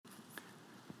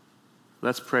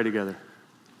Let's pray together.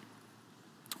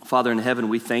 Father in heaven,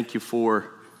 we thank you for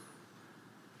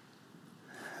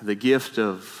the gift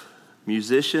of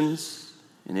musicians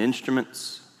and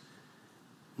instruments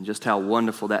and just how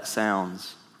wonderful that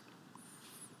sounds.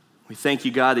 We thank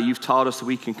you, God, that you've taught us that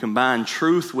we can combine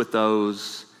truth with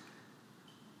those,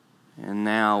 and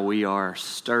now we are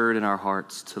stirred in our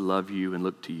hearts to love you and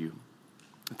look to you.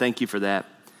 Thank you for that.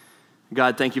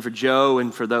 God, thank you for Joe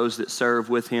and for those that serve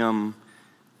with him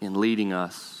in leading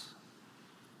us.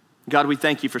 God, we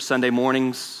thank you for Sunday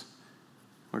mornings.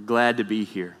 We're glad to be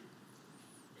here.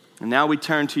 And now we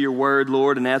turn to your word,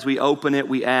 Lord, and as we open it,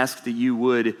 we ask that you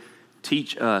would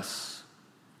teach us,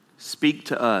 speak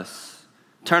to us,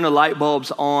 turn the light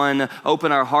bulbs on,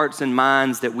 open our hearts and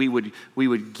minds that we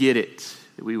would get it,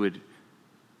 that we would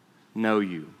know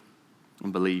you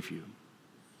and believe you.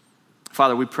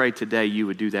 Father, we pray today you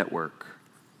would do that work.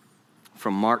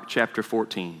 From Mark chapter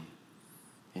 14.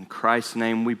 In Christ's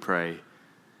name we pray.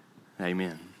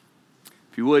 Amen.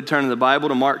 If you would, turn in the Bible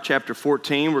to Mark chapter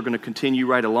 14. We're going to continue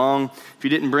right along. If you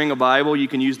didn't bring a Bible, you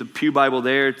can use the Pew Bible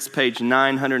there. It's page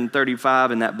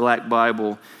 935 in that black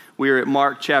Bible. We are at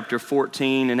Mark chapter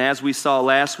 14. And as we saw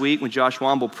last week when Josh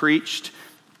Womble preached,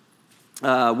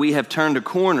 we have turned a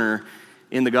corner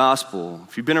in the gospel.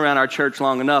 If you've been around our church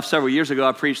long enough, several years ago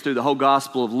I preached through the whole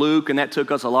gospel of Luke, and that took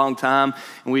us a long time.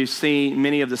 And we've seen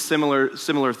many of the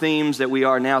similar themes that we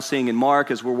are now seeing in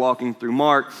Mark as we're walking through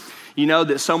Mark. You know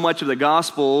that so much of the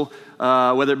gospel,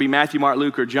 whether it be Matthew, Mark,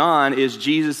 Luke, or John, is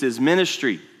Jesus'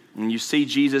 ministry. And you see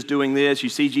Jesus doing this, you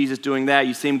see Jesus doing that,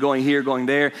 you see him going here, going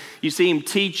there. You see him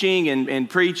teaching and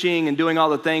preaching and doing all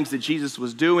the things that Jesus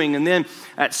was doing. And then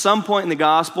at some point in the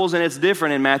Gospels, and it's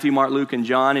different in Matthew, Mark, Luke, and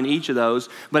John in each of those,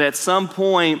 but at some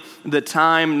point, the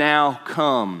time now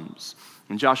comes.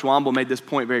 And Josh Womble made this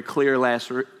point very clear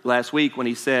last week when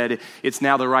he said, it's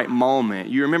now the right moment.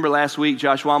 You remember last week,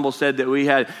 Josh Womble said that we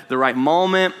had the right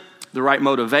moment, the right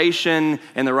motivation,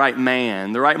 and the right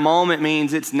man. The right moment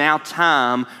means it's now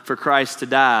time for Christ to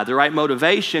die. The right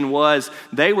motivation was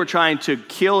they were trying to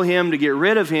kill him, to get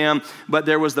rid of him, but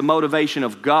there was the motivation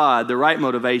of God, the right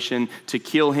motivation to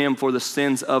kill him for the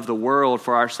sins of the world,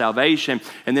 for our salvation.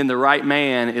 And then the right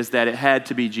man is that it had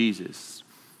to be Jesus.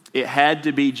 It had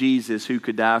to be Jesus who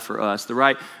could die for us. The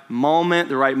right moment,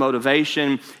 the right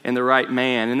motivation, and the right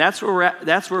man. And that's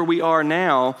where we are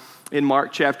now in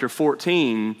Mark chapter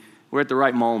 14. We're at the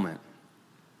right moment.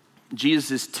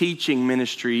 Jesus' teaching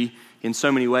ministry in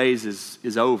so many ways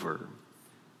is over.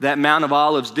 That Mount of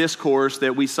Olives discourse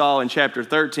that we saw in chapter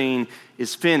 13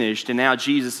 is finished, and now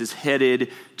Jesus is headed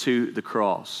to the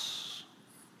cross.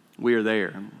 We are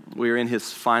there. We are in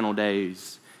his final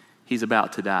days. He's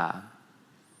about to die.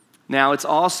 Now, it's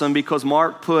awesome because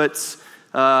Mark puts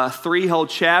 3 whole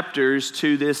chapters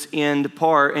to this end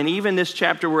part. And even this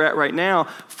chapter we're at right now,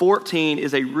 14,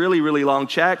 is a really, really long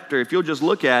chapter. If you'll just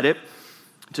look at it,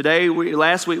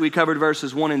 last week we covered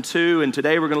verses 1 and 2, and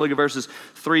today we're going to look at verses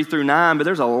 3 through 9. But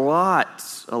there's a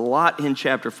lot in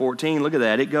chapter 14. Look at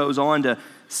that. It goes on to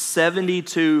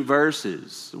 72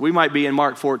 verses. We might be in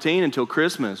Mark 14 until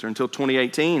Christmas or until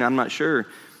 2018. I'm not sure.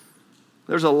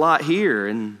 There's a lot here,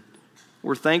 and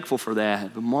we're thankful for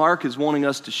that. But Mark is wanting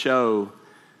to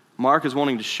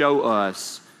show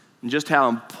us just how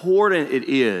important it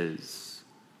is,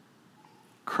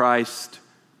 Christ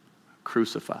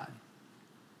crucified.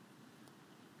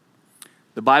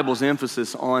 The Bible's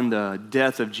emphasis on the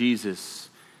death of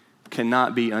Jesus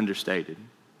cannot be understated.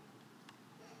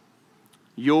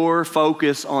 Your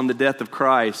focus on the death of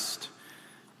Christ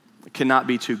cannot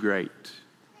be too great.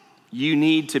 You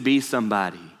need to be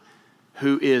somebody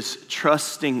who is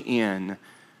trusting in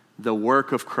the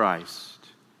work of Christ.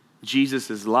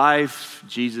 Jesus' life,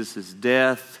 Jesus'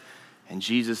 death, and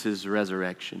Jesus'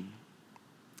 resurrection.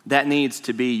 That needs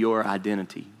to be your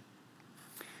identity.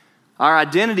 Our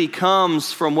identity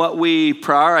comes from what we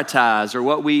prioritize or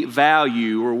what we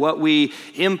value or what we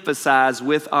emphasize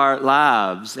with our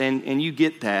lives. And you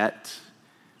get that.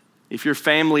 If your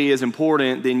family is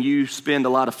important, then you spend a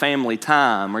lot of family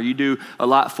time or you do a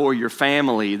lot for your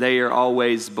family. They are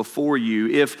always before you.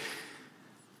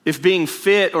 If being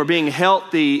fit or being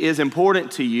healthy is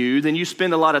important to you, then you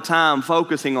spend a lot of time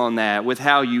focusing on that with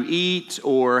how you eat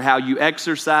or how you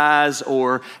exercise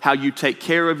or how you take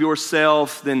care of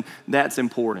yourself, then that's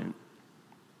important.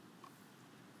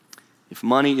 If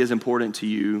money is important to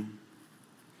you,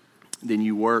 then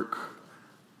you work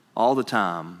all the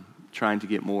time trying to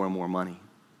get more and more money.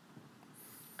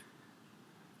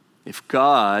 If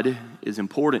God is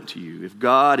important to you, if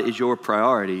God is your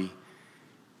priority,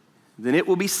 then it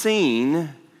will be seen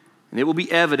and it will be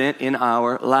evident in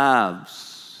our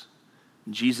lives.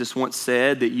 Jesus once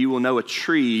said that you will know a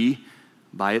tree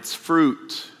by its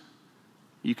fruit.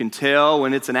 You can tell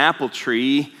when it's an apple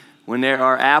tree, when there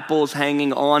are apples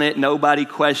hanging on it. Nobody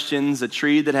questions a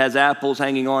tree that has apples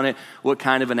hanging on it, what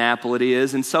kind of an apple it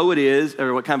is. And so it is,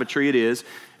 or what kind of a tree it is.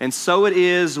 And so it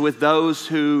is with those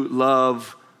who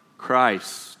love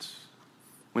Christ.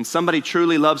 When somebody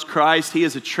truly loves Christ, he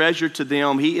is a treasure to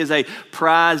them. He is a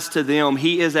prize to them.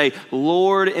 He is a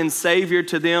Lord and Savior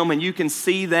to them, and you can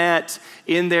see that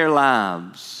in their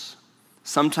lives.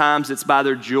 Sometimes it's by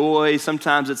their joy.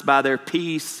 Sometimes it's by their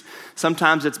peace.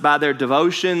 Sometimes it's by their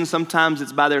devotion. Sometimes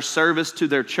it's by their service to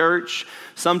their church.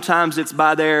 Sometimes it's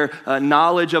by their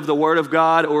knowledge of the Word of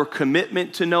God or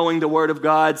commitment to knowing the Word of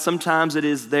God. Sometimes it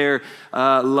is their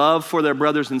love for their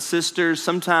brothers and sisters.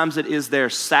 Sometimes it is their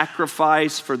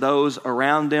sacrifice for those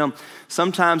around them.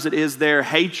 Sometimes it is their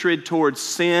hatred towards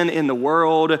sin in the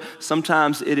world.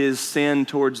 Sometimes it is sin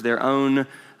towards their own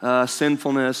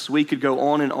sinfulness. We could go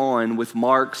on with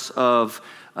marks of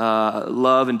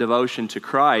love and devotion to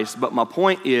Christ. But my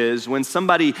point is, when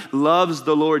somebody loves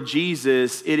the Lord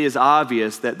Jesus, it is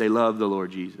obvious that they love the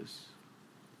Lord Jesus.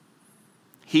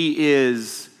 He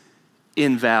is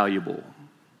invaluable,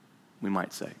 we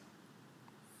might say.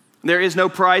 There is no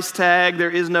price tag,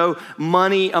 there is no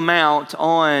money amount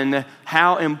on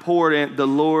how important the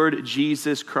Lord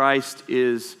Jesus Christ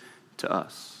is to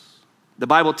us. The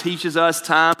Bible teaches us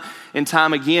time and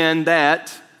time again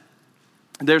that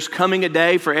there's coming a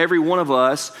day for every one of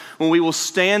us when we will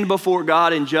stand before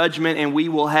God in judgment and we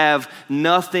will have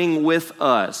nothing with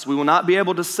us. We will not be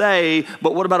able to say,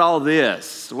 but what about all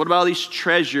this? What about all these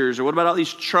treasures? Or what about all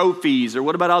these trophies? Or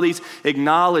what about all these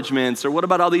acknowledgments? Or what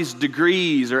about all these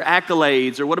degrees or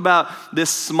accolades? Or what about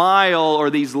this smile or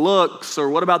these looks? Or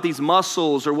what about these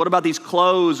muscles? Or what about these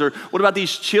clothes? Or what about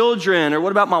these children? Or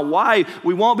what about my wife?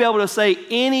 We won't be able to say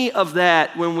any of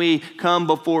that when we come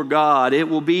before God. It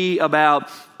will be about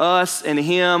us and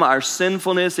Him, our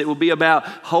sinfulness. It will be about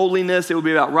holiness. It will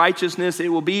be about righteousness. It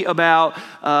will be about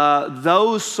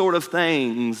those sort of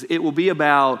things. It will be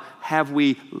about, have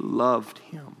we loved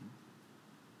Him?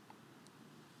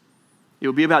 It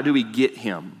will be about, do we get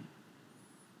Him?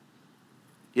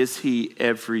 Is He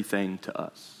everything to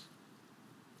us?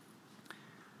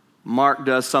 Mark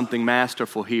does something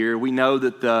masterful here. We know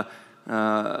that the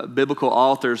biblical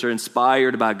authors are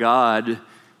inspired by God.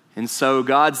 And so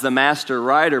God's the master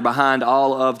writer behind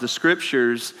all of the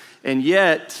scriptures, and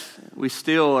yet we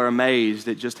still are amazed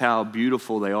at just how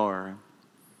beautiful they are.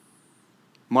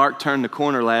 Mark turned the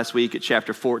corner last week at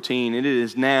chapter 14, and it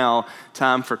is now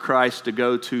time for Christ to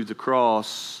go to the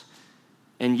cross.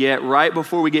 And yet, right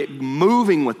before we get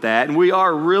moving with that, and we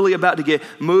are really about to get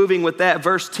moving with that,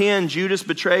 verse 10, Judas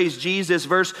betrays Jesus.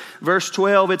 Verse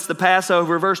 12, it's the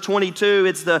Passover. Verse 22,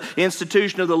 it's the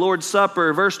institution of the Lord's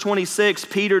Supper. Verse 26,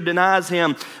 Peter denies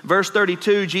him. Verse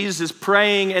 32, Jesus is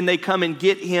praying and they come and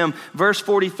get him. Verse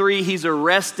 43, he's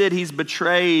arrested, he's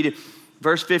betrayed.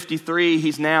 Verse 53,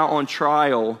 he's now on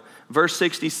trial. Verse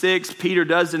 66, Peter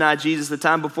does deny Jesus. The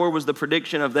time before was the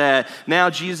prediction of that. Now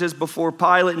Jesus before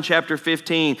Pilate in chapter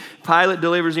 15. Pilate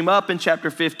delivers him up in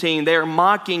chapter 15. They are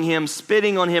mocking him,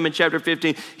 spitting on him in chapter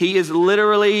 15. He is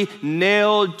literally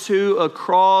nailed to a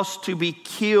cross to be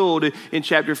killed in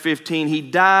chapter 15. He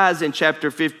dies in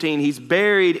chapter 15. He's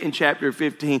buried in chapter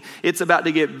 15. It's about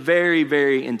to get very,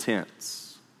 very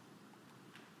intense.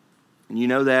 And you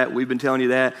know that. We've been telling you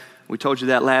that. We told you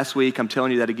that last week. I'm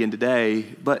telling you that again today.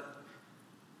 But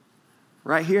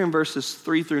right here in verses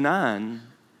 3 through 9,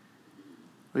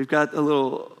 we've got a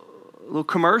little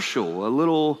commercial, a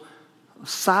little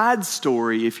side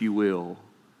story, if you will.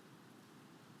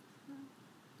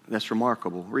 That's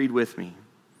remarkable. Read with me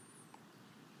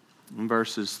in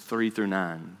verses 3 through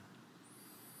 9.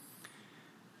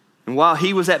 And while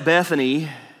he was at Bethany,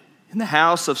 in the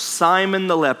house of Simon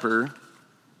the leper,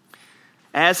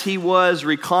 as he was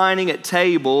reclining at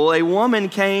table, a woman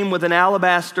came with an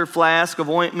alabaster flask of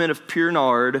ointment of pure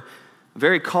nard,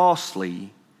 very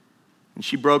costly, and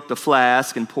she broke the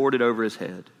flask and poured it over his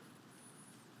head.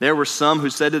 There were some who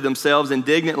said to themselves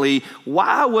indignantly,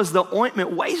 "Why was the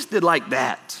ointment wasted like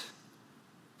that?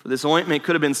 For this ointment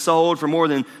could have been sold for more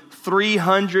than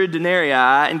 300 denarii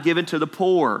and given to the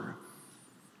poor."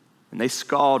 And they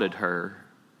scalded her.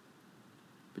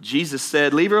 But Jesus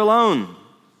said, "Leave her alone.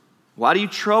 Why do you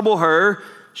trouble her?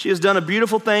 She has done a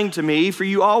beautiful thing to me, for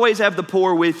you always have the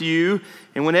poor with you,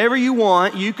 and whenever you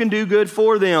want, you can do good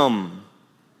for them.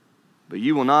 But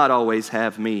you will not always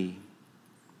have me.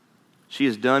 She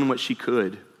has done what she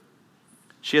could.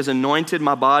 She has anointed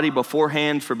my body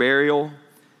beforehand for burial.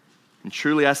 And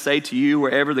truly I say to you,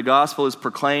 wherever the gospel is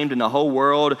proclaimed in the whole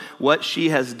world, what she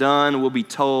has done will be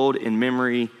told in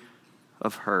memory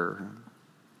of her."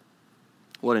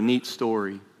 What a neat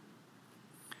story.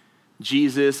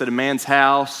 Jesus at a man's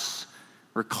house,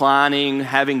 reclining,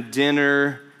 having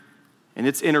dinner, and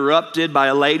it's interrupted by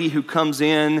a lady who comes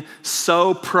in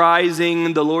so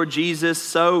prizing the Lord Jesus,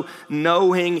 so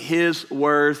knowing his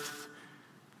worth,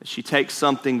 that she takes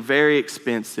something very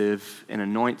expensive and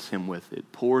anoints him with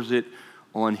it, pours it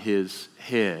on his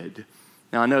head.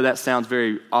 Now, I know that sounds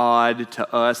very odd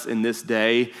to us in this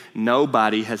day.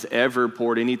 Nobody has ever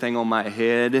poured anything on my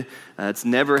head. It's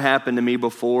never happened to me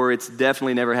before. It's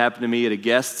definitely never happened to me at a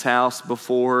guest's house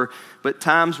before. But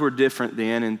times were different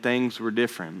then, and things were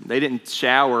different. They didn't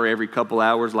shower every couple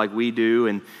hours like we do,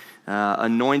 and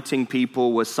anointing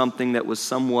people was something that was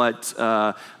somewhat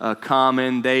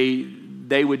common.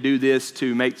 They would do this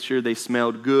to make sure they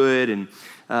smelled good, and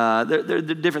there are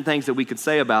different things that we could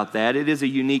say about that. It is a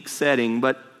unique setting,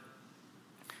 but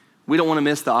we don't want to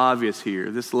miss the obvious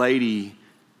here. This lady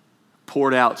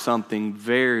poured out something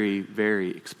very, very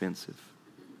expensive.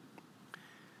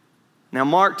 Now,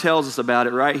 Mark tells us about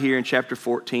it right here in chapter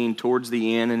 14 towards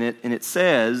the end, and it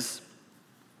says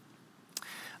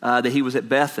that he was at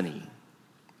Bethany.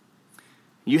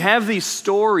 You have these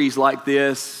stories like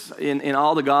this in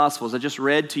all the Gospels. I just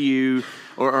read to you,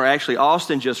 or actually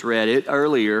Austin just read it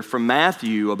earlier from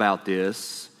Matthew about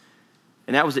this,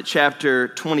 and that was at chapter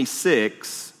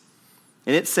 26,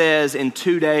 and it says, "In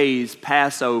 2 days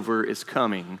Passover is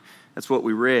coming." That's what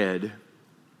we read.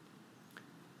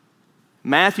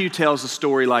 Matthew tells a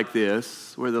story like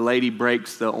this, where the lady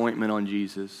breaks the ointment on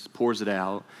Jesus, pours it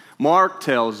out. Mark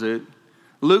tells it.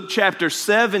 Luke chapter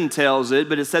 7 tells it,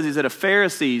 but it says he's at a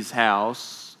Pharisee's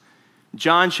house.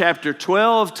 John chapter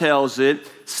 12 tells it.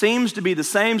 Seems to be the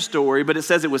same story, but it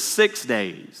says it was 6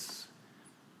 days.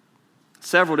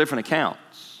 Several different accounts.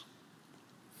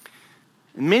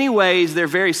 In many ways, they're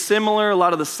very similar. A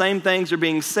lot of the same things are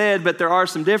being said, but there are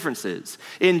some differences.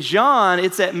 In John,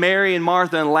 it's at Mary and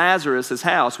Martha and Lazarus'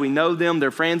 house. We know them.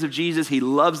 They're friends of Jesus. He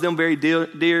loves them very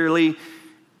dearly.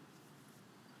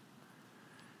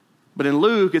 But in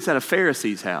Luke, it's at a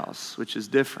Pharisee's house, which is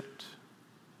different.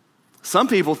 Some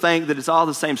people think that it's all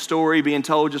the same story being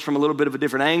told just from a little bit of a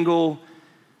different angle.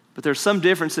 But there's some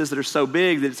differences that are so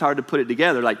big that it's hard to put it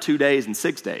together, like 2 days and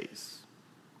 6 days.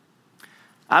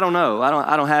 I don't know. I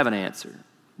don't have an answer.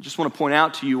 I just want to point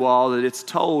out to you all that it's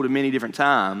told in many different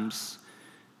times.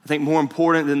 I think more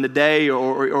important than the day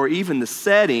or even the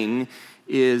setting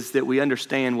is that we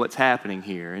understand what's happening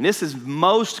here. And this is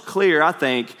most clear, I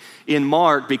think, in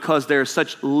Mark because there's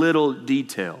such little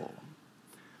detail.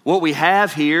 What we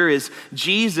have here is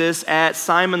Jesus at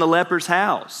Simon the leper's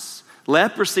house.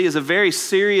 Leprosy is a very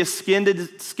serious skin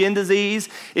disease.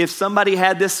 If somebody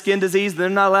had this skin disease, they're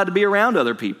not allowed to be around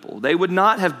other people. They would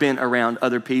not have been around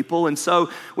other people. And so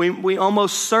we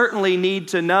almost certainly need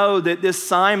to know that this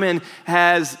Simon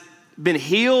has been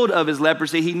healed of his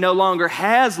leprosy. He no longer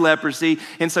has leprosy,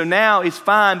 and so now he's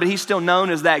fine, but he's still known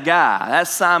as that guy.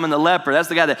 That's Simon the leper. That's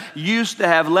the guy that used to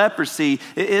have leprosy.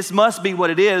 It must be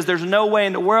what it is. There's no way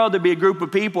in the world there'd be a group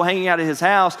of people hanging out at his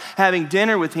house having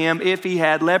dinner with him if he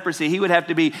had leprosy. He would have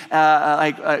to be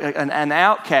an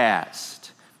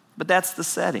outcast. But that's the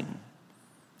setting.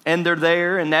 And they're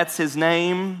there, and that's his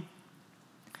name.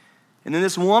 And then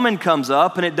this woman comes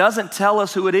up, and it doesn't tell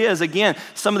us who it is. Again,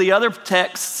 some of the other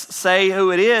texts say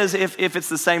who it is if it's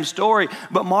the same story,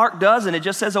 but Mark doesn't. It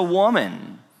just says a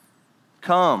woman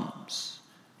comes.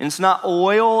 And it's not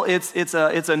oil, it's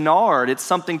a nard. It's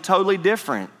something totally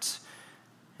different.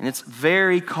 And it's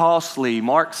very costly.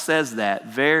 Mark says that.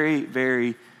 Very,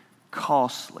 very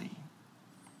costly.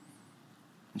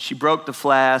 And she broke the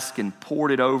flask and poured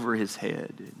it over his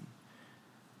head.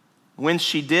 When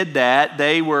she did that,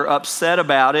 they were upset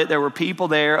about it. There were people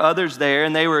there, others there,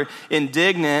 and they were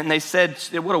indignant, and they said,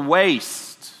 what a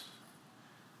waste.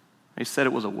 They said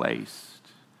it was a waste.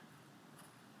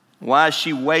 Why is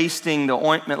she wasting the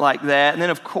ointment like that? And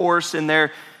then, of course, in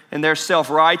their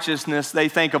self-righteousness, they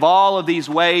think of all of these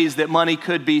ways that money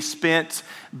could be spent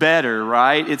better,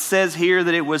 right? It says here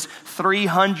that it was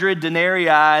 300 denarii,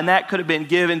 and that could have been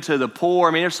given to the poor.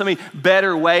 I mean, there's so many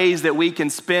better ways that we can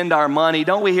spend our money.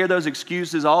 Don't we hear those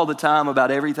excuses all the time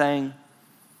about everything?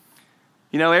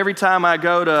 You know, every time I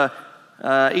go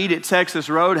to eat at Texas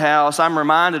Roadhouse, I'm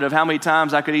reminded of how many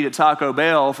times I could eat at Taco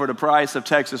Bell for the price of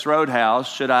Texas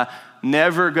Roadhouse. Should I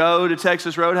never go to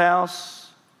Texas Roadhouse?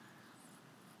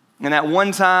 And that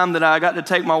one time that I got to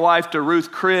take my wife to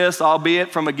Ruth Chris,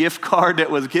 albeit from a gift card that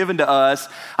was given to us,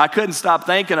 I couldn't stop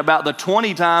thinking about the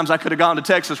 20 times I could have gone to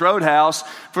Texas Roadhouse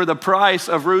for the price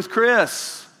of Ruth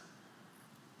Chris.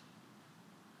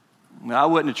 I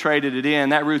wouldn't have traded it in.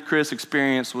 That Ruth Chris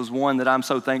experience was one that I'm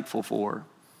so thankful for.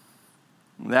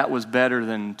 That was better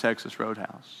than Texas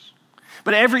Roadhouse.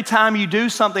 But every time you do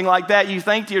something like that, you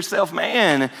think to yourself,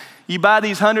 man, you buy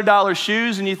these $100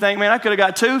 shoes and you think, man, I could have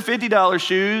got two $50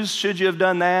 shoes. Should you have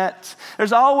done that?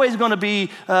 There's always going to be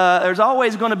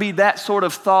that sort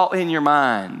of thought in your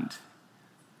mind.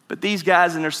 But these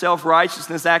guys in their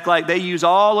self-righteousness act like they use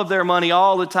all of their money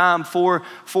all the time for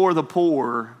the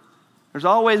poor. There's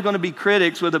always going to be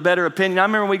critics with a better opinion. I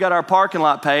remember when we got our parking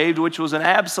lot paved, which was an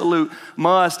absolute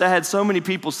must. I had so many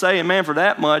people saying, man, for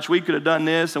that much, we could have done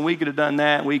this, and we could have done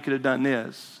that, and we could have done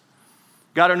this.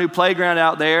 Got our new playground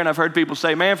out there, and I've heard people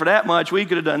say, man, for that much, we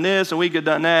could have done this, and we could have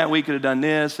done that, and we could have done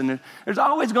this. And there's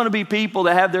always going to be people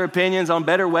that have their opinions on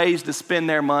better ways to spend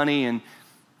their money, and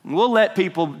we'll let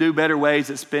people do better ways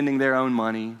at spending their own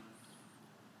money.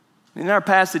 In our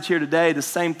passage here today, the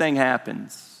same thing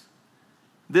happens.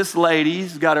 This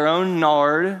lady's got her own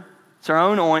nard. It's her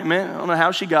own ointment. I don't know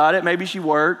how she got it. Maybe she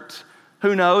worked.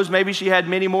 Who knows? Maybe she had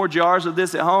many more jars of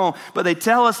this at home. But they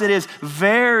tell us it is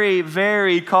very,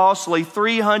 very costly,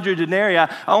 300 denarii.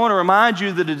 I want to remind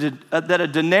you that a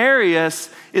denarius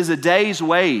is a day's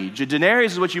wage. A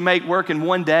denarius is what you make work in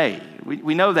one day.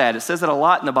 We know that. It says that a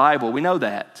lot in the Bible. We know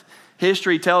that.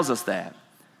 History tells us that.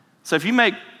 So if you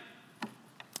make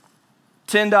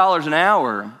 $10 an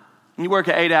hour, and you work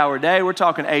an 8-hour day, we're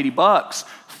talking $80.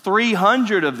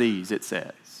 300 of these, it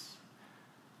says.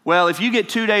 Well, if you get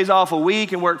 2 days off a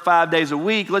week and work 5 days a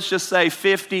week, let's just say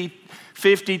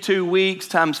 52 weeks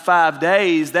times 5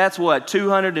 days, that's what,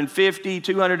 260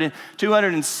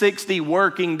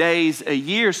 working days a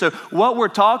year. So what we're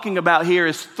talking about here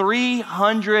is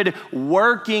 300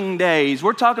 working days.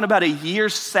 We're talking about a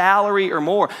year's salary or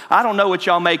more. I don't know what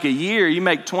y'all make a year. You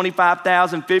make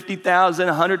 $25,000,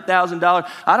 $50,000, $100,000.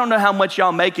 I don't know how much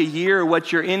y'all make a year or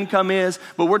what your income is,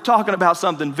 but we're talking about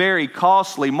something very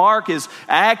costly. Mark is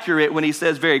accurate when he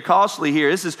says very costly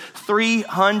here. This is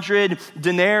 300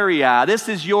 denarii. This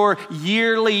is your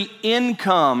yearly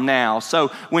income now. So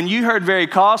when you heard very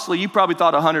costly, you probably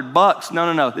thought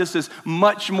 $100. No. This is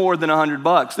much more than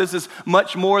 $100. This is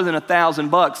much more than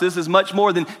 $1,000. This is much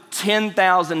more than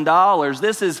 $10,000.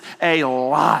 This is a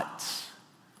lot.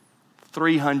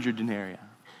 300 denarii.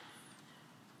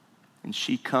 And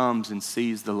she comes and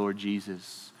sees the Lord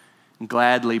Jesus and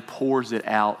gladly pours it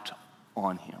out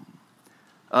on him.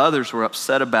 Others were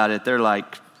upset about it. They're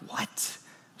like, what?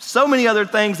 So many other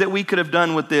things that we could have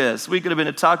done with this. We could have been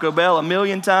at Taco Bell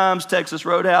 1,000,000 times, Texas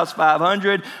Roadhouse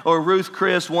 500, or Ruth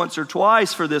Chris once or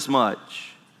twice for this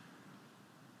much.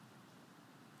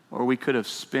 Or we could have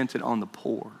spent it on the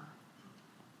poor,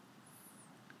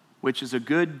 which is a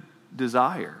good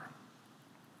desire.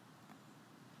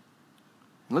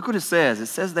 Look what it says. It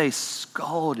says they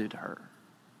scalded her.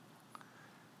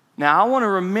 Now, I want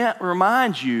to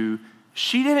remind you,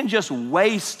 she didn't just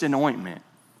waste an ointment.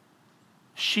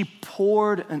 She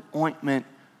poured an ointment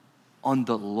on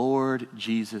the Lord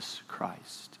Jesus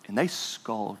Christ, and they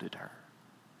scalded her.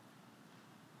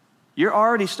 You're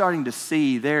already starting to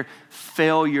see their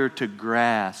failure to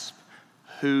grasp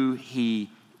who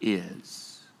he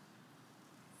is.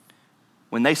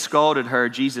 When they scalded her,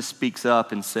 Jesus speaks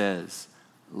up and says,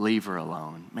 leave her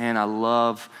alone. Man, I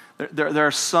love, there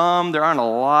are some, there aren't a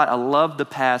lot. I love the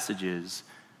passages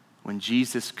when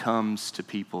Jesus comes to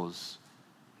people's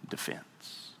defense.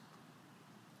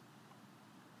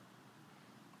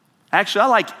 Actually, I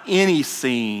like any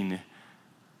scene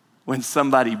when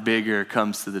somebody bigger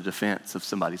comes to the defense of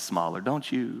somebody smaller,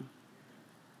 don't you?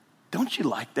 Don't you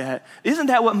like that? Isn't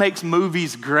that what makes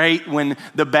movies great, when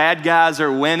the bad guys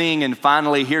are winning and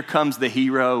finally here comes the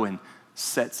hero and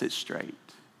sets it straight?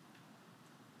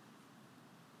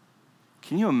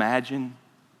 Can you imagine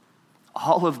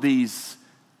all of these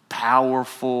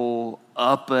powerful,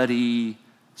 uppity,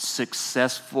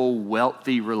 successful,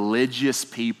 wealthy, religious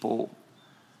people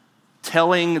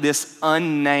telling this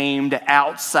unnamed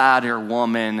outsider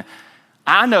woman,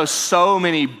 I know so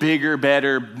many bigger,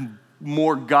 better,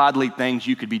 more godly things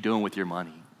you could be doing with your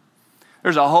money.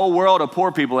 There's a whole world of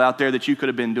poor people out there that you could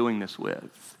have been doing this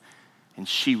with. And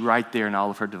she, right there in all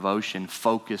of her devotion,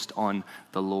 focused on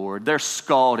the Lord. They're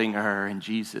scalding her, and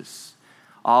Jesus,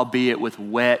 albeit with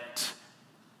wet,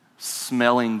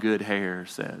 smelling good hair,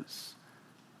 says,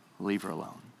 leave her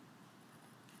alone.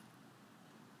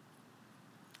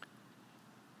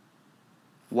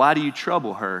 Why do you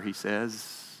trouble her, he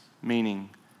says, meaning,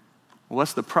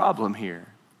 what's the problem here?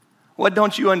 What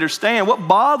don't you understand? What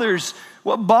bothers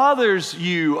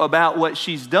you about what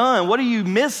she's done? What are you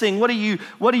missing? What are you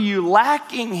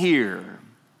lacking here?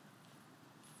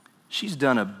 She's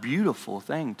done a beautiful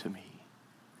thing to me.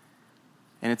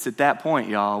 And it's at that point,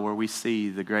 y'all, where we see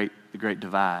the great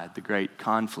divide, the great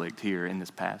conflict here in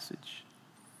this passage.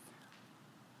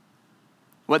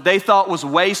 What they thought was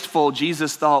wasteful,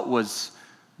 Jesus thought was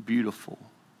beautiful.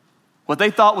 What they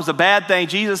thought was a bad thing,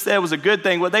 Jesus said was a good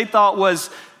thing. What they thought was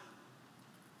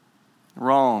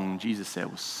wrong, Jesus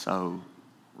said was so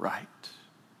right.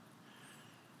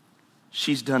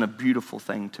 She's done a beautiful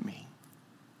thing to me.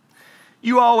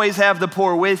 You always have the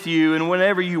poor with you, and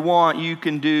whenever you want, you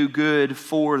can do good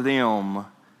for them.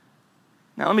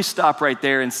 Now, let me stop right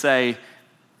there and say,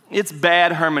 it's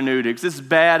bad hermeneutics. It's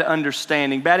bad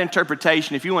understanding, bad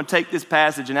interpretation. If you want to take this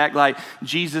passage and act like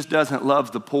Jesus doesn't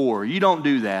love the poor, you don't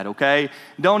do that, okay?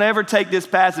 Don't ever take this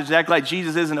passage and act like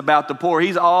Jesus isn't about the poor.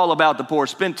 He's all about the poor.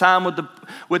 Spent time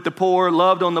with the poor,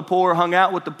 loved on the poor, hung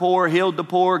out with the poor, healed the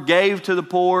poor, gave to the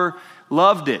poor.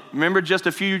 Loved it. Remember just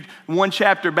one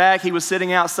chapter back, he was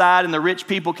sitting outside and the rich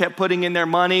people kept putting in their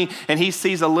money and he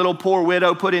sees a little poor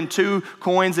widow put in 2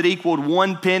 coins that equaled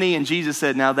 1 penny, and Jesus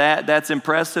said, now that's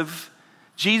impressive.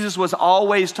 Jesus was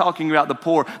always talking about the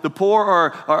poor. The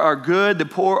poor are good. The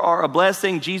poor are a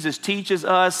blessing. Jesus teaches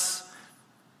us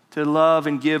to love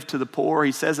and give to the poor.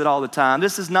 He says it all the time.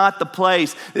 This is not the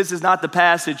place, this is not the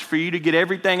passage for you to get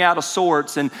everything out of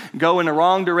sorts and go in the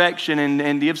wrong direction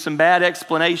and give some bad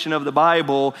explanation of the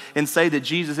Bible and say that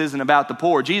Jesus isn't about the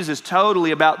poor. Jesus is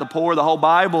totally about the poor. The whole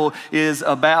Bible is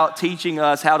about teaching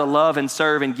us how to love and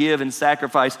serve and give and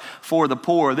sacrifice for the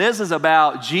poor. This is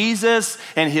about Jesus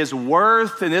and his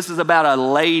worth, and this is about a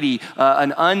lady,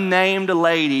 an unnamed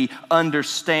lady,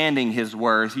 understanding his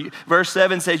worth. Verse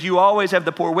 7 says, you always have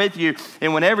the poor with you,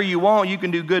 and whenever you want, you can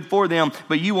do good for them,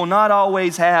 but you will not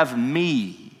always have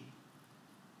me.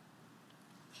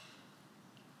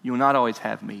 You will not always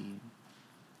have me.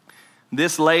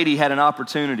 This lady had an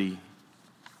opportunity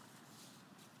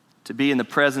to be in the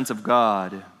presence of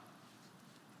God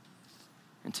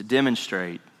and to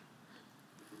demonstrate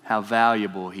how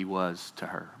valuable he was to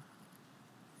her.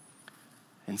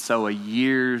 And so a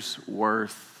year's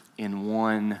worth in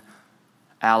one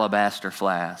alabaster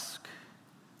flask,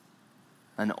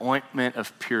 an ointment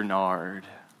of pure nard,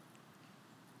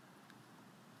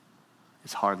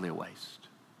 is hardly a waste.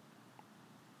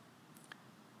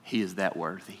 He is that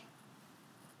worthy.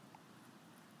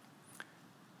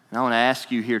 And I want to ask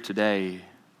you here today,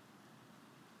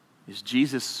 is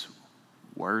Jesus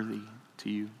worthy to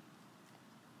you?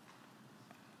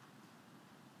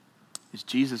 Is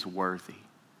Jesus worthy?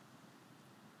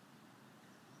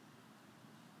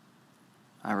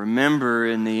 I remember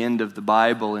in the end of the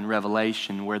Bible in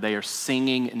Revelation where they are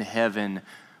singing in heaven,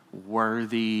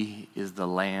 worthy is the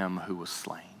Lamb who was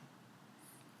slain.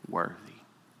 Worthy.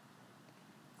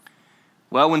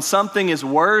 Well, when something is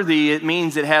worthy, it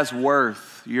means it has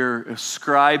worth. You're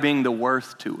ascribing the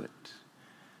worth to it.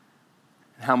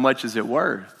 How much is it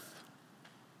worth?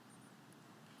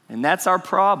 And that's our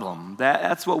problem.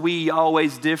 That's what we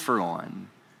always differ on.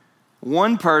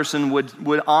 One person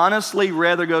would honestly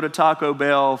rather go to Taco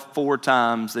Bell 4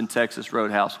 times than Texas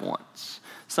Roadhouse once.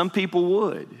 Some people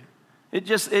would. It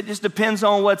just depends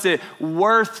on what's it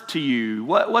worth to you.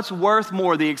 What's worth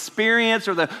more, the experience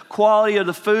or the quality of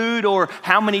the food or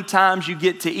how many times you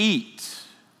get to eat?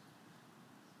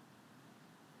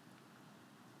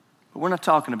 But we're not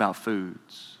talking about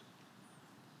foods.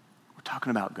 We're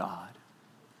talking about God.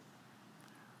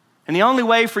 And the only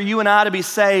way for you and I to be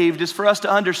saved is for us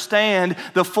to understand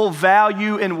the full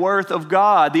value and worth of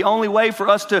God. The only way for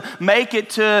us to make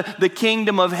it to the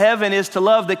kingdom of heaven is to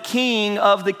love the King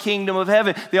of the kingdom of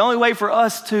heaven. The only way for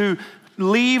us to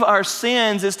leave our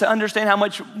sins is to understand how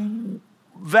much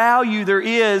value there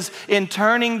is in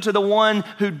turning to the one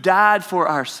who died for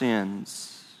our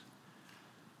sins.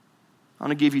 I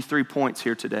want to give you 3 points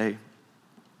here today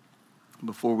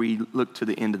before we look to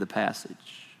the end of the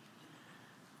passage.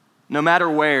 No matter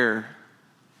where,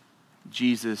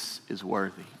 Jesus is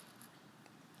worthy.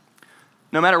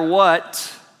 No matter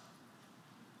what,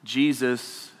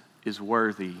 Jesus is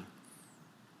worthy.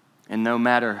 And no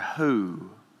matter who,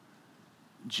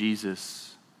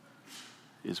 Jesus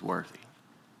is worthy.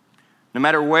 No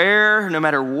matter where, no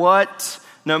matter what,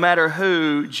 no matter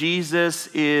who, Jesus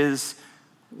is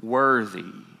worthy.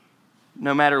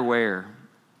 No matter where.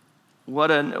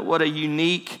 What a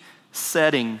unique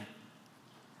setting.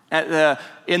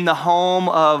 In the home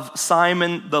of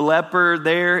Simon the leper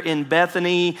there in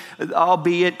Bethany,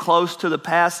 albeit close to the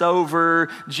Passover,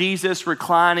 Jesus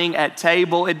reclining at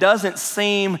table. It doesn't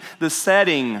seem the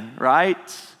setting, right?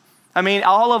 I mean,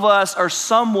 all of us are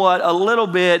somewhat a little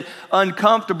bit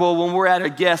uncomfortable when we're at a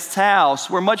guest's house.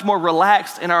 We're much more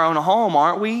relaxed in our own home,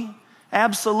 aren't we?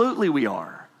 Absolutely we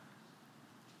are.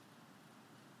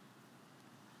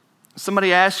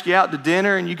 Somebody asks you out to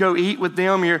dinner and you go eat with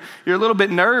them, you're a little bit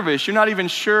nervous. You're not even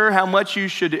sure how much you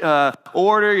should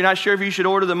order. You're not sure if you should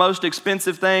order the most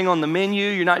expensive thing on the menu.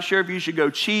 You're not sure if you should go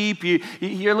cheap.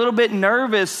 You're a little bit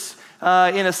nervous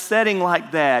in a setting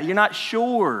like that. You're not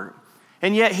sure.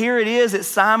 And yet here it is at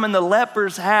Simon the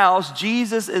leper's house.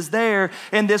 Jesus is there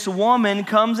and this woman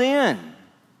comes in.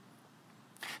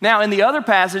 Now, in the other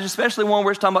passage, especially one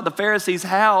where it's talking about the Pharisee's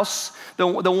house, the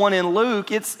one in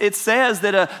Luke, it says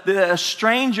that a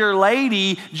stranger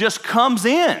lady just comes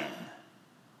in.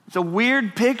 It's a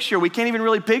weird picture. We can't even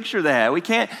really picture that. We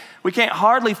can't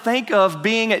hardly think of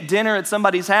being at dinner at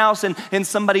somebody's house and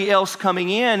somebody else coming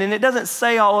in. And it doesn't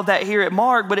say all of that here at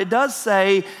Mark, but it does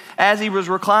say, as he was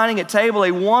reclining at table,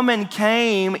 a woman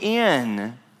came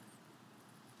in.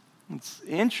 It's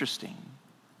interesting.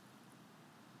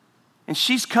 And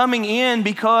she's coming in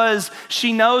because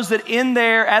she knows that in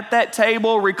there at that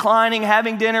table, reclining,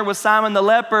 having dinner with Simon the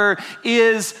leper,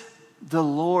 is the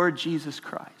Lord Jesus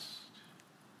Christ.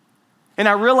 And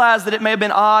I realize that it may have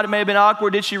been odd, it may have been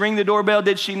awkward. Did she ring the doorbell?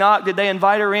 Did she knock? Did they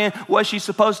invite her in? Was she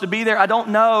supposed to be there? I don't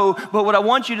know. But what I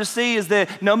want you to see is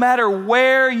that no matter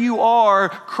where you are,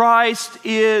 Christ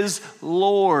is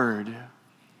Lord.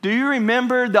 Do you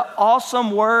remember the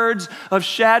awesome words of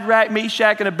Shadrach,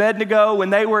 Meshach, and Abednego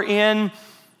when they were in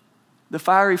the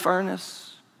fiery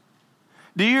furnace?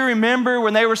 Do you remember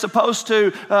when they were supposed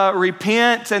to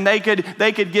repent and they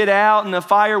could get out and the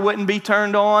fire wouldn't be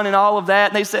turned on and all of that?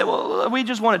 And they said, well, we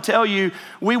just want to tell you,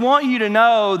 we want you to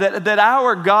know that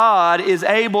our God is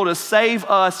able to save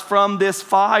us from this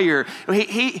fire.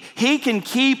 He can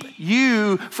keep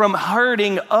you from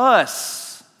hurting us.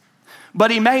 But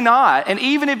he may not. And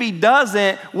even if he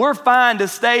doesn't, we're fine to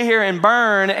stay here and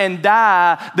burn and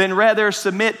die than rather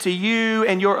submit to you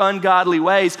and your ungodly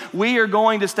ways. We are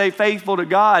going to stay faithful to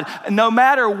God. No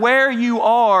matter where you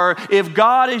are, if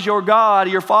God is your God,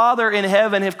 your Father in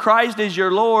heaven, if Christ is your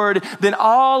Lord, then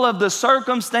all of the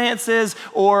circumstances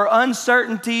or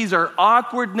uncertainties or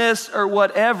awkwardness or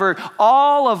whatever,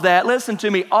 all of that, listen to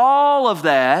me, all of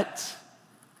that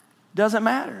doesn't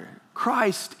matter.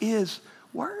 Christ is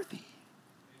worthy.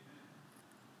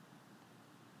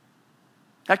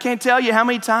 I can't tell you how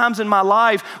many times in my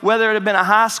life, whether it had been a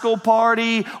high school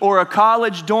party or a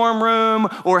college dorm room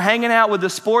or hanging out with the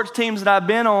sports teams that I've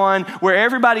been on, where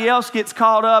everybody else gets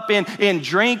caught up in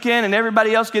drinking and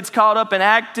everybody else gets caught up in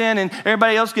acting and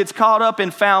everybody else gets caught up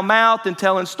in foul mouth and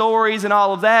telling stories and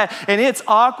all of that. And it's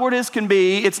awkward as can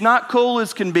be. It's not cool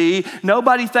as can be.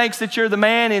 Nobody thinks that you're the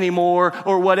man anymore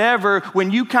or whatever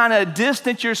when you kind of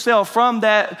distance yourself from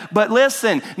that. But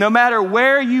listen, no matter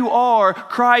where you are,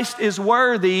 Christ is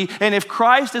worthy. And if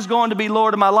Christ is going to be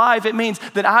Lord of my life, it means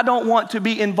that I don't want to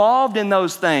be involved in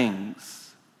those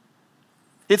things.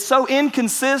 It's so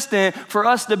inconsistent for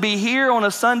us to be here on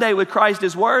a Sunday with Christ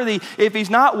is worthy if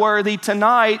he's not worthy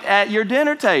tonight at your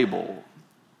dinner table.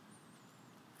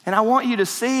 And I want you to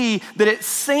see that it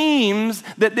seems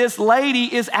that this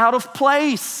lady is out of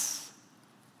place.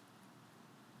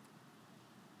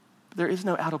 But there is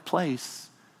no out of place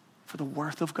for the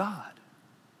worth of God.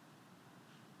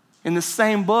 In the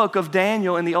same book of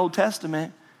Daniel in the Old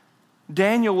Testament,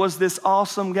 Daniel was this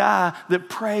awesome guy that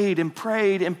prayed and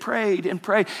prayed and prayed and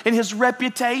prayed. And his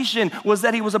reputation was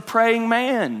that he was a praying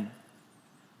man.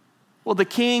 Well, the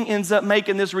king ends up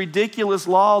making this ridiculous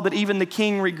law that even the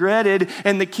king regretted.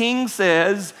 And the king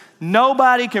says,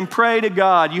 nobody can pray to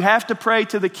God. You have to pray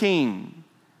to the king.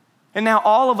 And now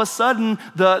all of a sudden,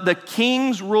 the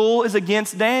king's rule is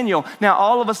against Daniel. Now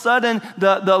all of a sudden,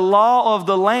 the law of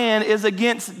the land is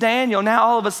against Daniel. Now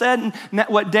all of a sudden,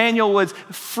 what Daniel was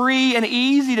free and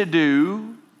easy to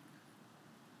do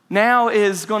now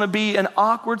is going to be an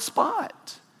awkward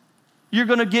spot. You're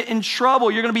going to get in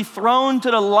trouble. You're going to be thrown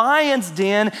to the lion's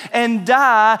den and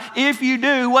die if you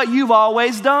do what you've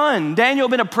always done. Daniel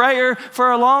had been a prayer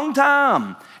for a long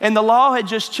time. And the law had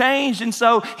just changed, and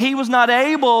so he was not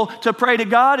able to pray to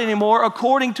God anymore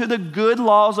according to the good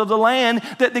laws of the land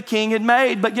that the king had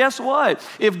made. But guess what?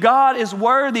 If God is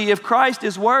worthy, if Christ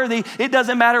is worthy, it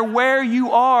doesn't matter where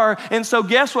you are. And so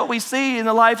guess what we see in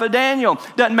the life of Daniel?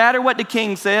 Doesn't matter what the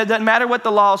king said, doesn't matter what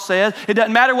the law says, it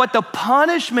doesn't matter what the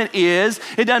punishment is,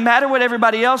 it doesn't matter what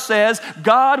everybody else says.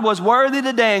 God was worthy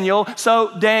to Daniel,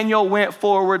 so Daniel went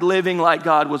forward living like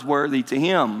God was worthy to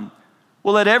him.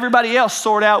 Well, let everybody else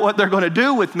sort out what they're going to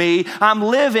do with me. I'm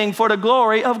living for the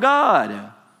glory of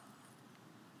God.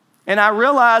 And I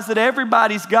realize that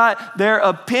everybody's got their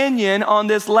opinion on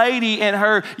this lady and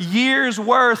her year's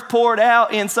worth poured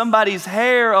out in somebody's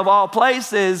hair of all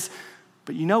places.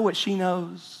 But you know what she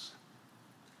knows?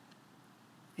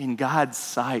 In God's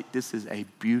sight, this is a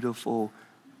beautiful,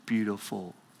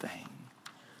 beautiful everything.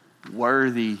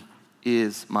 Worthy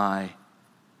is my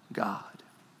God.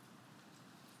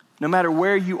 No matter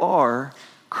where you are,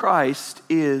 Christ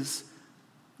is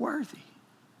worthy.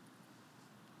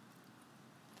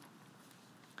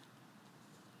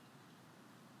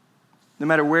 No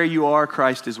matter where you are,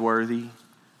 Christ is worthy.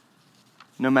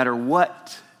 No matter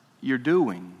what you're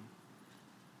doing,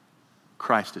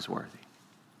 Christ is worthy.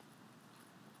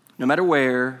 No matter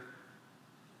where,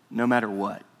 no matter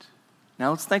what.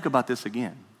 Now let's think about this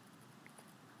again.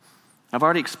 I've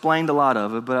already explained a lot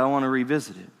of it, but I want to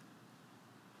revisit it.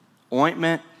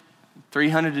 Ointment,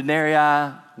 300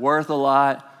 denarii, worth a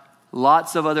lot.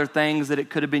 Lots of other things that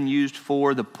it could have been used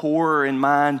for. The poor are in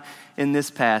mind in this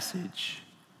passage.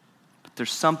 But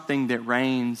there's something that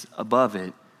reigns above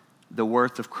it, the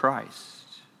worth of Christ.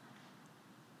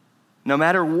 No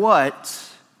matter what,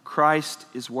 Christ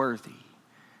is worthy.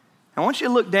 I want you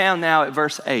to look down now at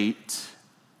verse 8.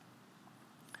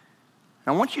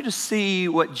 I want you to see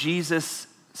what Jesus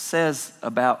says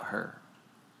about her.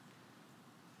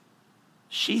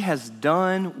 She has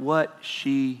done what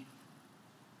she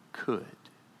could.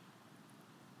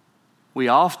 We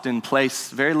often place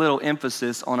very little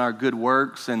emphasis on our good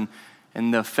works and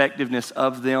the effectiveness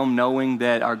of them, knowing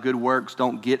that our good works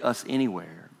don't get us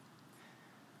anywhere.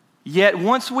 Yet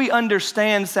once we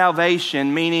understand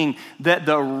salvation, meaning that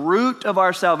the root of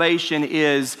our salvation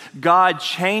is God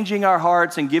changing our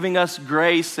hearts and giving us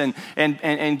grace and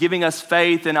giving us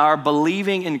faith in our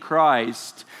believing in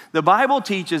Christ, the Bible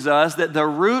teaches us that the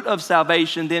root of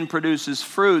salvation then produces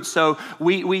fruit. So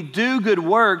we do good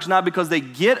works not because they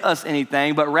get us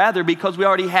anything, but rather because we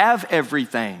already have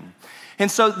everything. And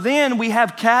so then we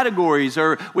have categories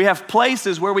or we have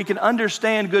places where we can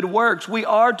understand good works. We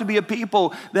are to be a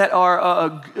people that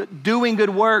are doing good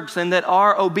works and that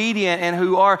are obedient and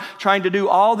who are trying to do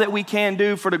all that we can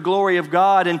do for the glory of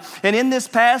God. And in this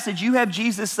passage, you have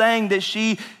Jesus saying that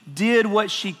she did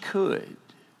what she could.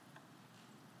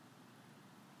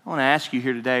 I want to ask you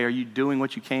here today, are you doing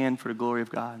what you can for the glory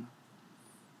of God?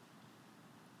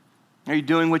 Are you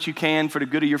doing what you can for the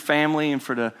good of your family and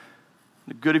for the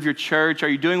good of your church? Are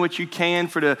you doing what you can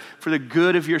for the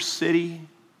good of your city?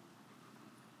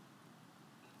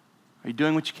 Are you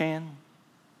doing what you can?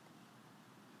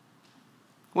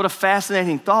 What a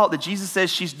fascinating thought that Jesus says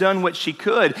she's done what she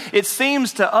could. It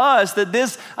seems to us that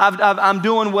this, I'm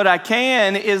doing what I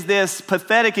can, is this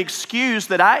pathetic excuse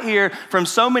that I hear from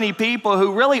so many people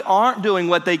who really aren't doing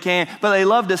what they can, but they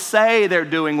love to say they're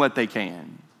doing what they can.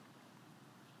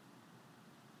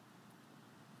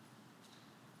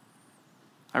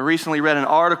 I recently read an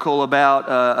article about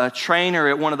a trainer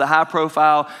at one of the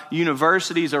high-profile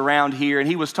universities around here, and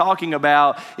he was talking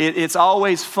about it's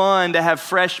always fun to have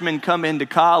freshmen come into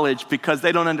college because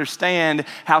they don't understand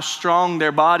how strong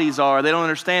their bodies are. They don't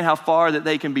understand how far that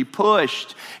they can be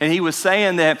pushed. And he was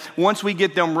saying that once we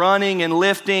get them running and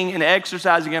lifting and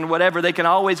exercising and whatever, they can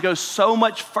always go so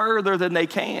much further than they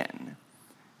can.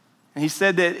 And he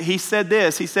said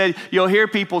this. He said, you'll hear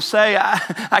people say,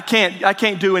 I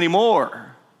can't do any more.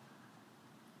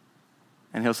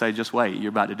 And he'll say, just wait, you're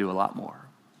about to do a lot more.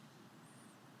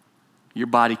 Your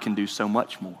body can do so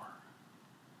much more.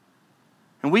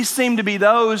 And we seem to be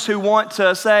those who want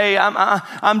to say,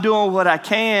 I'm doing what I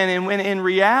can. And when in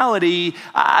reality,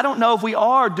 I don't know if we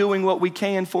are doing what we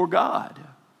can for God.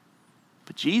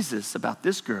 But Jesus, about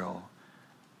this girl,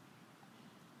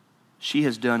 she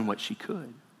has done what she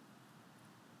could.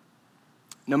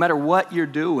 No matter what you're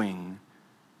doing,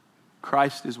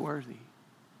 Christ is worthy.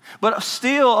 But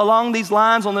still, along these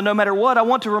lines on the no matter what, I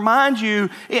want to remind you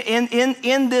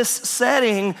in this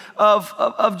setting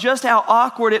of just how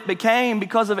awkward it became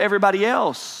because of everybody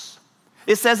else.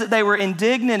 It says that they were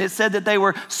indignant. It said that they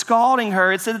were scalding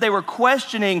her. It said that they were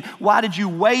questioning, why did you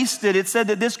waste it? It said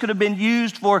that this could have been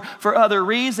used for other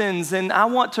reasons. And I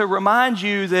want to remind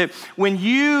you that when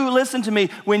you, listen to me,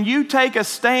 when you take a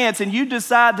stance and you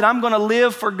decide that I'm going to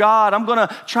live for God, I'm going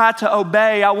to try to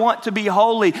obey, I want to be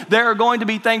holy, there are going to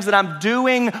be things that I'm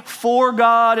doing for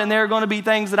God, and there are going to be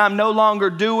things that I'm no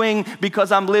longer doing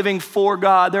because I'm living for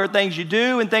God. There are things you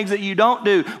do and things that you don't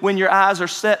do when your eyes are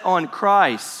set on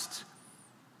Christ.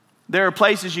 There are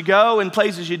places you go and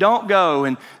places you don't go.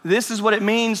 And this is what it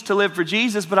means to live for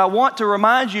Jesus. But I want to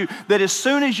remind you that as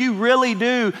soon as you really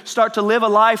do start to live a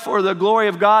life for the glory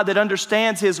of God that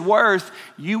understands His worth,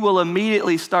 you will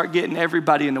immediately start getting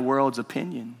everybody in the world's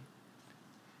opinion.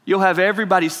 You'll have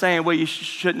everybody saying, well, you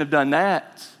shouldn't have done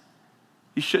that.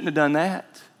 You shouldn't have done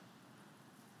that.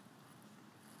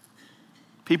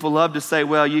 People love to say,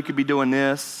 well, you could be doing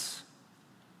this.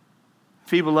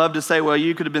 People love to say, well,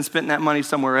 you could have been spending that money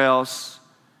somewhere else.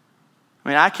 I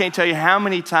mean, I can't tell you how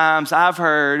many times I've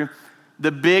heard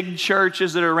the big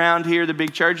churches that are around here, the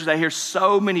big churches, I hear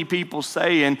so many people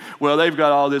saying, well, they've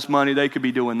got all this money, they could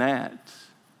be doing that.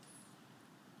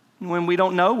 When we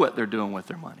don't know what they're doing with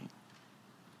their money.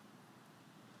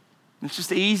 It's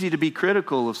just easy to be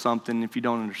critical of something if you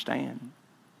don't understand.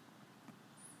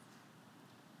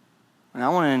 And I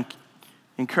want to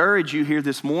encourage you here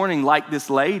this morning, like this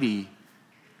lady.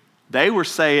 They were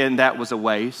saying that was a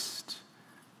waste.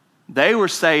 They were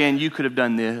saying you could have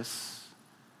done this.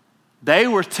 They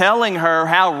were telling her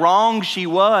how wrong she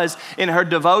was in her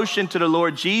devotion to the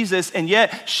Lord Jesus, and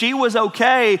yet she was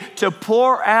okay to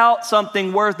pour out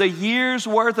something worth a year's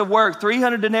worth of work,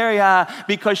 300 denarii,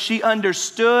 because she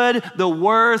understood the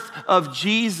worth of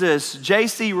Jesus.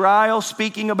 J.C. Ryle,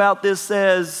 speaking about this,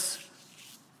 says,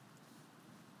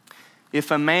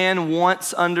 if a man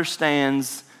once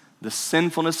understands the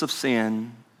sinfulness of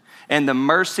sin and the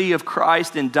mercy of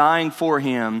Christ in dying for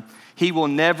him, he will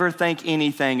never think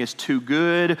anything is too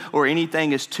good or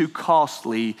anything is too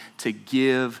costly to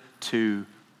give to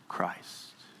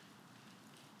Christ.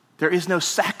 There is no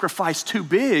sacrifice too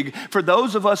big for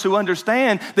those of us who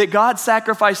understand that God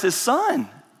sacrificed his son.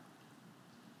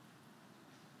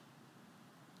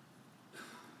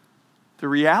 The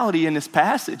reality in this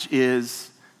passage is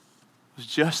it was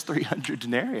just 300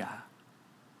 denarii.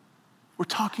 We're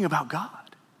talking about God.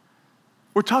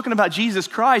 We're talking about Jesus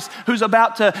Christ, who's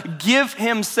about to give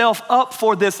himself up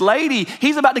for this lady.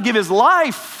 He's about to give his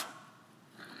life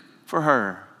for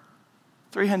her.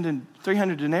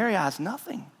 300 denarii is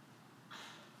nothing.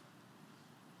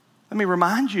 Let me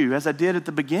remind you, as I did at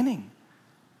the beginning,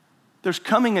 there's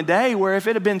coming a day where if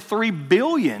it had been 3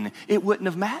 billion, it wouldn't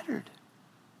have mattered.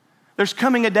 There's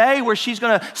coming a day where she's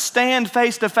going to stand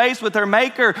face to face with her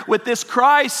Maker, with this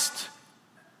Christ,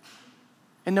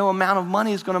 and no amount of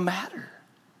money is going to matter.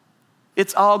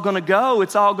 It's all going to go.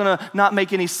 It's all going to not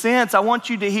make any sense. I want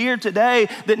you to hear today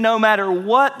that no matter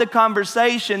what the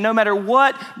conversation, no matter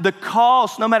what the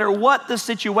cost, no matter what the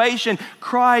situation,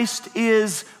 Christ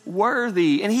is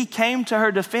worthy. And he came to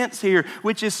her defense here,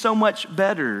 which is so much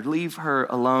better. Leave her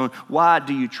alone. Why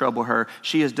do you trouble her?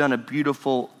 She has done a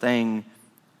beautiful thing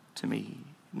to me.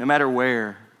 No matter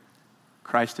where,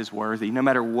 Christ is worthy. No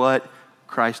matter what,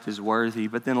 Christ is worthy.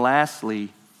 But then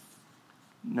lastly,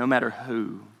 no matter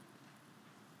who.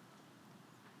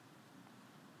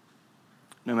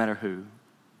 No matter who.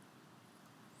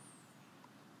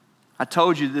 I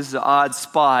told you this is an odd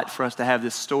spot for us to have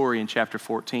this story in chapter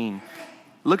 14.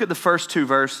 Look at the first 2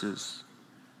 verses.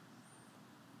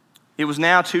 It was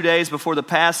now 2 days before the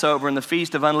Passover and the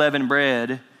Feast of Unleavened Bread.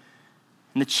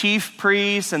 And the chief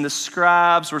priests and the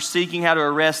scribes were seeking how to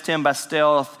arrest him by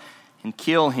stealth and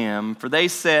kill him. For they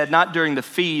said, not during the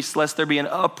feast, lest there be an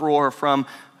uproar from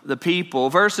the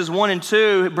people. Verses 1 and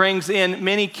 2 brings in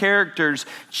many characters,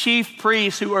 chief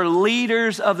priests who are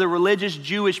leaders of the religious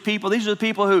Jewish people. These are the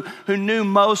people who knew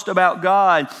most about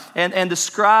God. And the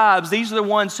scribes, these are the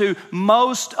ones who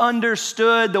most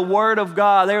understood the word of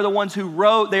God. They're the ones who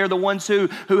wrote. They're the ones who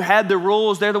had the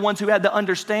rules. They're the ones who had the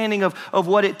understanding of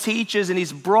what it teaches. And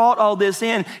he's brought all this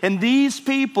in. And these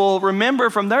people, remember,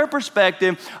 from their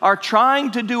perspective, are trying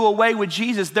to do away with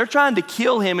Jesus. They're trying to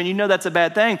kill him, and you know that's a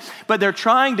bad thing. But they're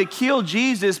trying to kill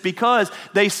Jesus because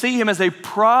they see him as a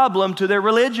problem to their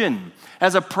religion,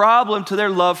 as a problem to their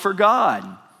love for God.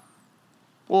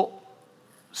 Well,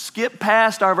 skip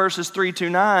past our verses 3 through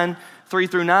 9,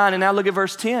 and now look at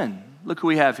verse 10. Look who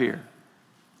we have here.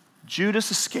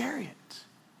 Judas Iscariot,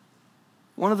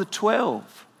 one of the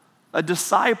 12, a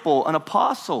disciple, an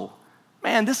apostle.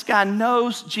 Man, this guy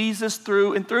knows Jesus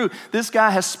through and through. This guy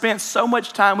has spent so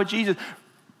much time with Jesus.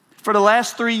 For the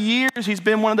last 3 years, he's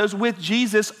been one of those with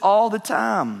Jesus all the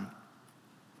time.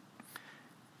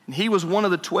 And he was one of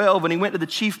the 12, and he went to the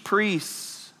chief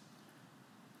priests.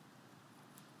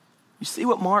 You see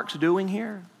what Mark's doing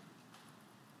here?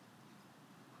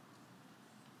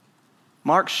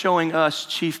 Mark's showing us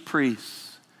chief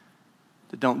priests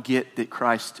that don't get that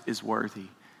Christ is worthy.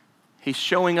 He's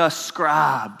showing us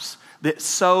scribes that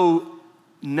so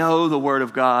know the word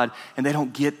of God and they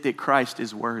don't get that Christ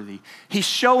is worthy. He's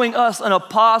showing us an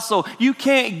apostle. You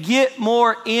can't get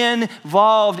more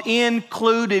involved,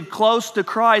 included, close to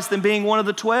Christ than being one of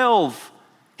the 12.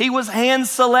 He was hand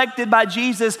selected by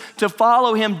Jesus to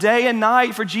follow him day and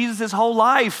night for Jesus' whole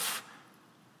life.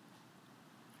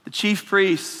 The chief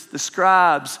priests, the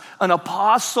scribes, an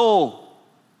apostle.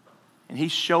 And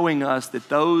he's showing us that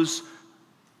those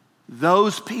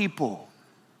people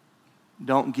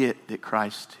don't get that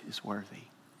Christ is worthy.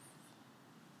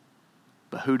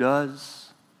 But who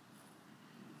does?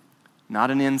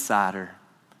 Not an insider,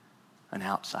 an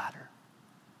outsider.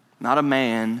 not a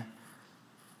man,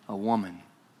 a woman.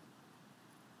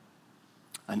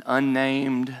 An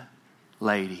unnamed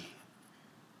lady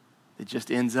that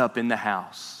just ends up in the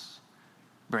house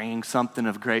bringing something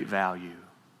of great value.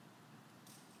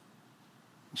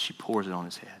 And she pours it on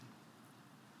his head.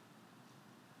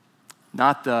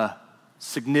 Not the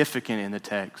significant in the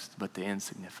text, but the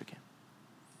insignificant.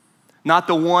 Not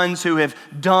the ones who have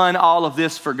done all of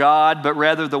this for God, but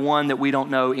rather the one that we don't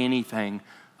know anything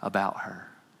about her.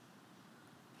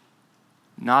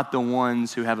 Not the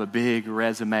ones who have a big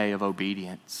resume of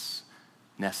obedience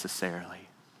necessarily,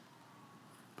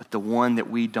 but the one that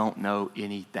we don't know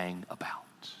anything about.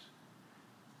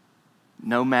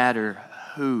 No matter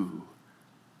who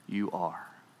you are,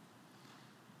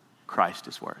 Christ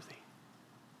is worthy.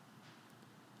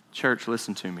 Church,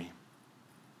 listen to me.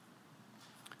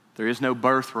 There is no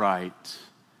birthright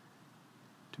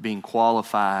to being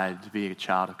qualified to be a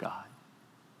child of God.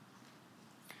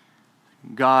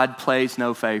 God plays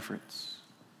no favorites.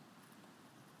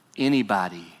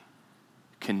 Anybody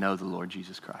can know the Lord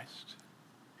Jesus Christ.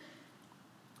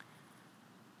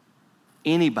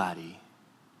 Anybody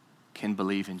can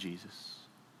believe in Jesus.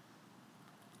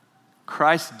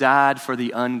 Christ died for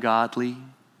the ungodly,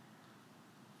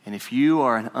 and if you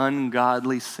are an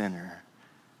ungodly sinner,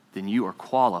 then you are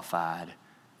qualified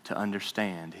to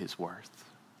understand his worth.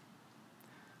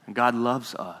 And God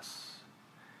loves us.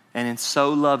 And in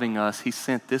so loving us, he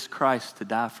sent this Christ to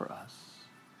die for us.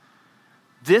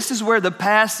 This is where the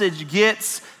passage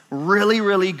gets really,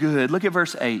 really good. Look at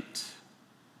verse 8.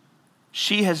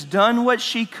 She has done what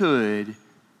she could.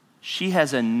 She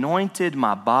has anointed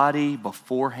my body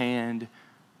beforehand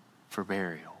for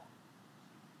burial.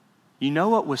 You know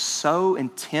what was so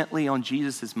intently on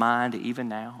Jesus' mind even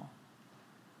now?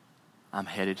 I'm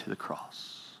headed to the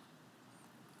cross.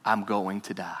 I'm going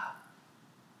to die.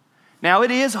 Now,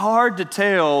 it is hard to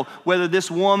tell whether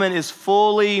this woman is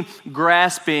fully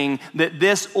grasping that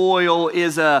this oil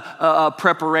is a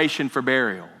preparation for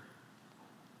burial.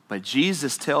 But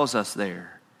Jesus tells us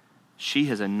there, she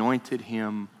has anointed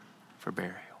him for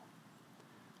burial.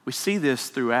 We see this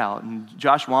throughout, and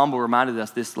Josh Womble reminded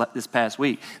us this past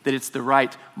week that it's the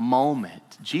right moment.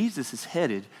 Jesus is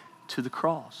headed to the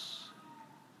cross.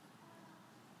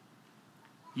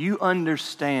 You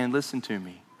understand, listen to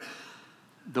me,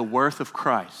 the worth of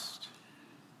Christ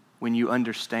when you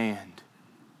understand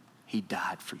he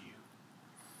died for you.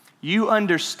 You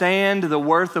understand the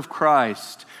worth of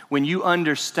Christ when you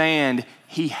understand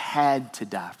he had to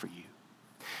die for you.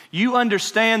 You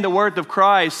understand the worth of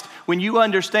Christ when you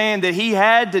understand that he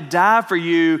had to die for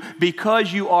you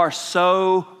because you are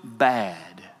so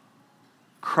bad.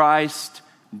 Christ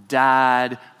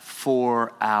died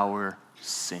for our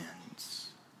sins.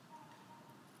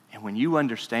 And when you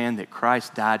understand that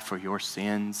Christ died for your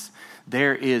sins,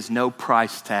 there is no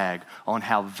price tag on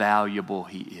how valuable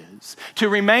he is. To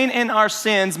remain in our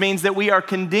sins means that we are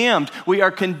condemned. We are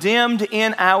condemned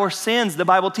in our sins. The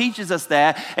Bible teaches us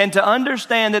that. And to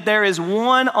understand that there is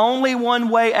only one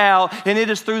way out, and it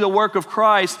is through the work of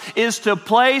Christ, is to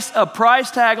place a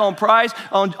price tag on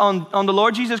the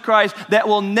Lord Jesus Christ that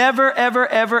will never, ever,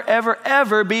 ever, ever,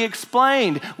 ever be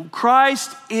explained.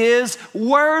 Christ is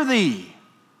worthy.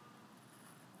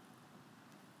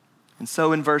 And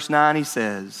so in verse 9 he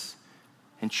says,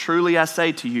 and truly I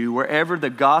say to you, wherever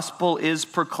the gospel is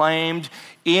proclaimed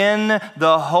in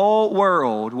the whole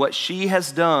world, what she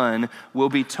has done will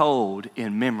be told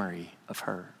in memory of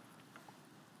her.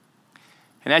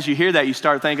 And as you hear that, you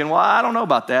start thinking, well, I don't know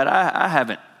about that. I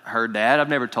haven't heard that. I've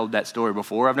never told that story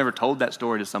before. I've never told that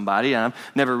story to somebody. And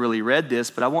I've never really read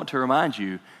this, but I want to remind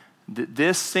you that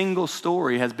this single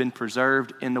story has been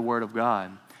preserved in the Word of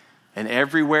God. And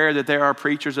everywhere that there are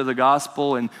preachers of the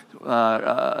gospel and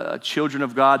children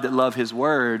of God that love his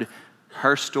word,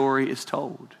 her story is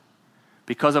told.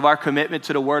 Because of our commitment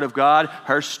to the word of God,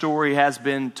 her story has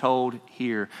been told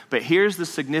here. But here's the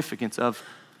significance of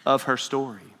her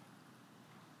story.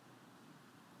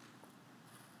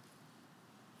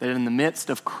 That in the midst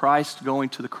of Christ going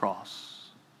to the cross,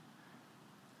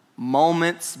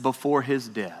 moments before his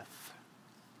death,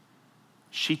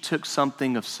 she took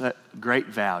something of great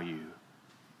value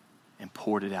and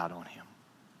poured it out on him.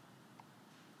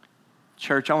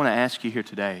 Church, I want to ask you here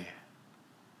today,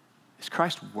 is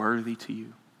Christ worthy to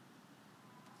you?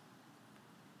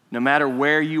 No matter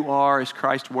where you are, is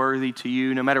Christ worthy to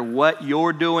you? No matter what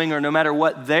you're doing or no matter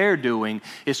what they're doing,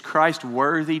 is Christ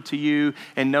worthy to you?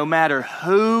 And no matter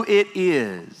who it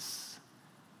is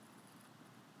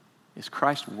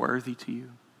Christ worthy to you?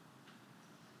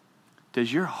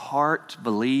 Does your heart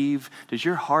believe? Does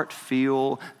your heart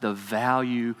feel the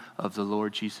value of the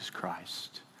Lord Jesus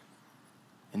Christ?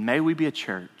 And may we be a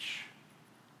church.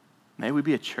 May we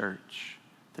be a church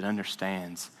that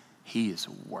understands he is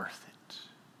worth it.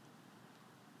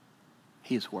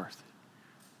 He is worth it.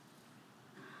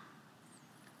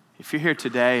 If you're here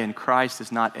today and Christ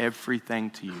is not everything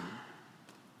to you,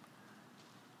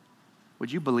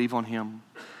 would you believe on him?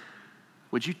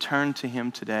 Would you turn to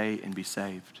him today and be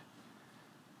saved?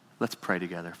 Let's pray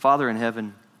together. Father in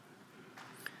heaven,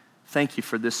 thank you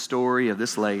for this story of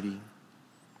this lady.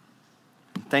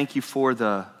 And thank you for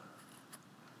the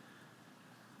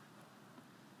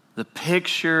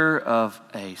picture of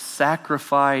a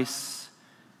sacrifice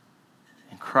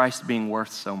and Christ being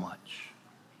worth so much.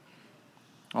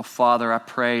 Oh, Father, I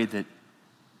pray that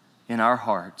in our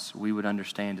hearts we would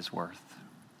understand his worth.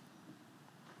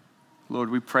 Lord,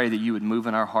 we pray that you would move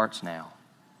in our hearts now.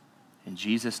 In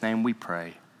Jesus' name we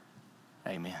pray.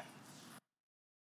 Amen.